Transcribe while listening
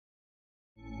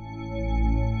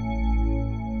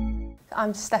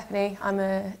I'm Stephanie. I'm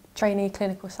a Trainee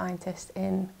Clinical Scientist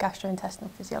in Gastro Intestinal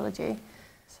Physiology.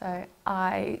 So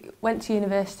I went to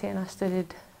university and I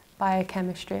studied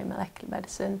biochemistry and molecular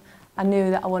medicine. I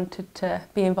knew that I wanted to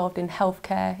be involved in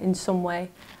healthcare in some way.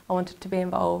 I wanted to be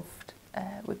involved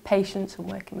with patients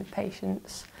and working with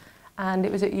patients. And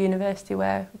it was at university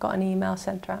where I got an email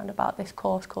sent around about this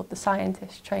course called the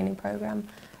Scientist Training Programme.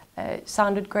 It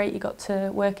sounded great. You got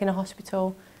to work in a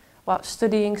hospital while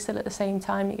studying still at the same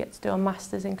time. You get to do a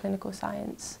Masters in Clinical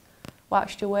Science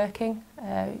whilst you're working.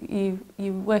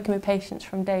 You're working with patients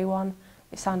from day one.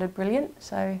 It sounded brilliant,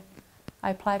 so I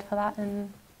applied for that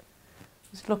and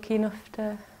was lucky enough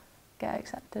to get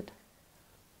accepted.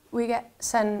 We get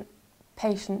sent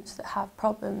patients that have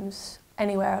problems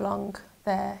anywhere along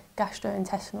their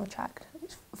gastrointestinal tract.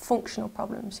 It's functional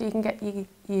problems, so you can get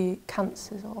your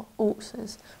cancers or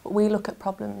ulcers, but we look at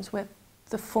problems with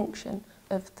the function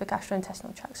of the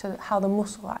gastrointestinal tract, so how the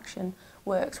muscle action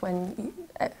works when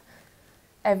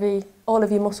all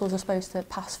of your muscles are supposed to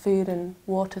pass food and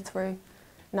water through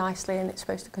nicely, and it's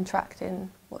supposed to contract in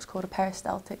what's called a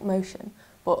peristaltic motion.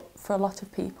 But for a lot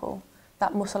of people,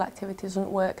 that muscle activity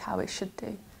doesn't work how it should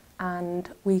do, and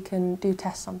we can do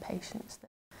tests on patients.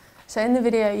 So in the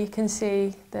video you can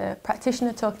see the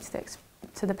practitioner talking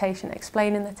to the patient,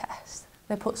 explaining the test.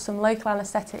 They put some local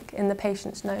anaesthetic in the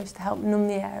patient's nose to help numb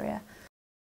the area.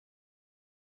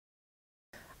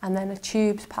 And then a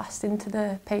tube's passed into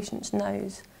the patient's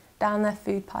nose, down their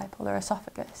food pipe or their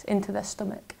esophagus, into their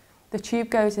stomach. The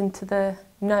tube goes into the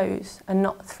nose and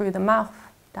not through the mouth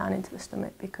down into the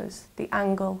stomach, because the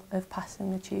angle of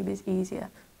passing the tube is easier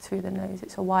through the nose.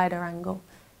 It's a wider angle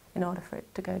in order for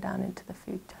it to go down into the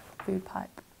food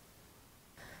pipe.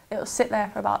 It'll sit there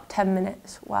for about 10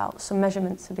 minutes while some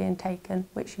measurements are being taken,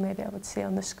 which you may be able to see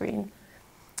on the screen.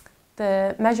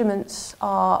 The measurements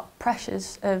are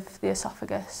pressures of the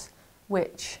esophagus,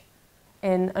 which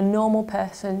in a normal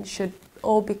person should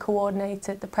all be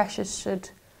coordinated. The pressures should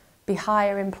be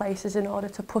higher in places in order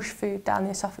to push food down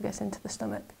the esophagus into the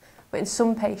stomach. But in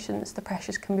some patients, the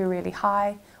pressures can be really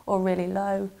high or really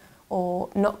low or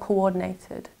not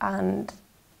coordinated, and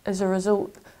as a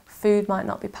result, food might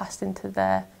not be passed into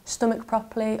their stomach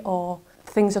properly, or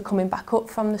things are coming back up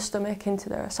from the stomach into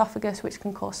their esophagus, which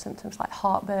can cause symptoms like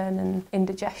heartburn and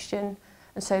indigestion.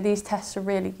 And so these tests are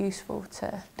really useful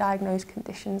to diagnose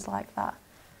conditions like that.